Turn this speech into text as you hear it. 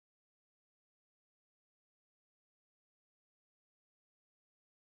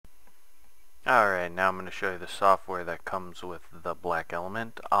Alright, now I'm going to show you the software that comes with the black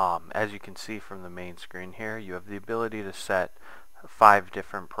element. As you can see from the main screen here, you have the ability to set 5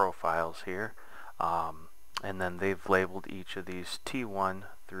 different profiles here. And then they've labeled each of these T1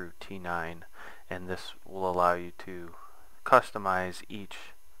 through T9, and this will allow you to customize each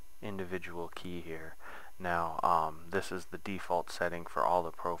individual key here. Now, this is the default setting for all the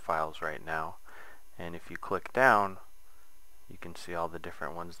profiles right now, and if you click down, you can see all the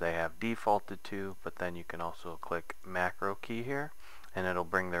different ones they have defaulted to, but then you can also click macro key here and it'll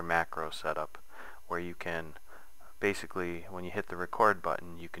bring their macro setup where you can basically, when you hit the record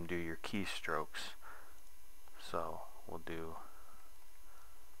button, you can do your keystrokes. So we'll do,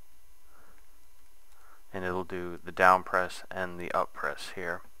 and it'll do the down press and the up press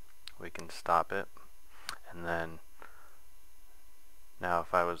here. We can stop it, and then now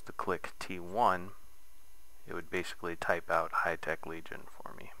if I was to click T1, it would basically type out High Tech Legion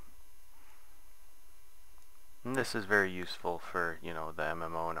for me. And this is very useful for, the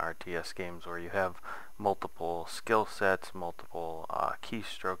MMO and RTS games where you have multiple skill sets, multiple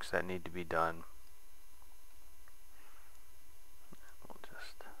keystrokes that need to be done. We'll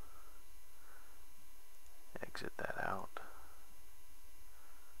just exit that out,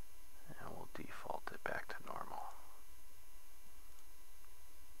 and we'll default it back to normal.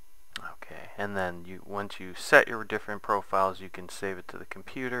 Okay, and then once you set your different profiles, you can save it to the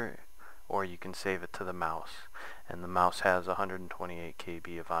computer or you can save it to the mouse. And the mouse has 128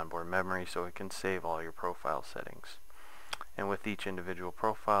 KB of onboard memory, so it can save all your profile settings. And with each individual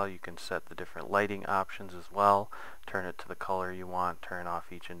profile, you can set the different lighting options as well, turn it to the color you want, turn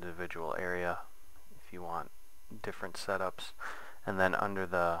off each individual area if you want different setups. And then under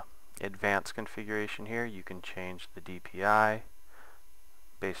the advanced configuration here, you can change the DPI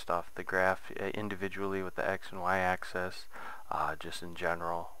based off the graph individually with the X and Y axis, just in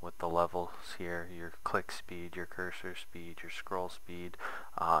general with the levels here, your click speed, your cursor speed, your scroll speed,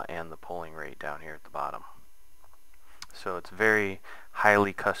 and the polling rate down here at the bottom. So it's very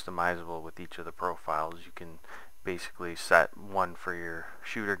highly customizable with each of the profiles. You can basically set one for your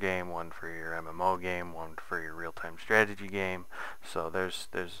shooter game, one for your MMO game, one for your real-time strategy game. So there's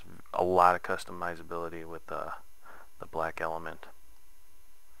a lot of customizability with the black element.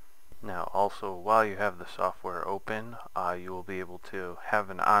 Now also, while you have the software open, you will be able to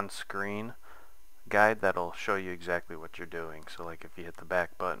have an on-screen guide that'll show you exactly what you're doing. So like if you hit the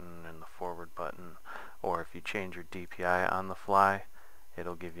back button and the forward button, or if you change your DPI on the fly,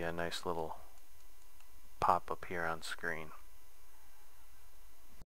 it'll give you a nice little pop-up here on screen.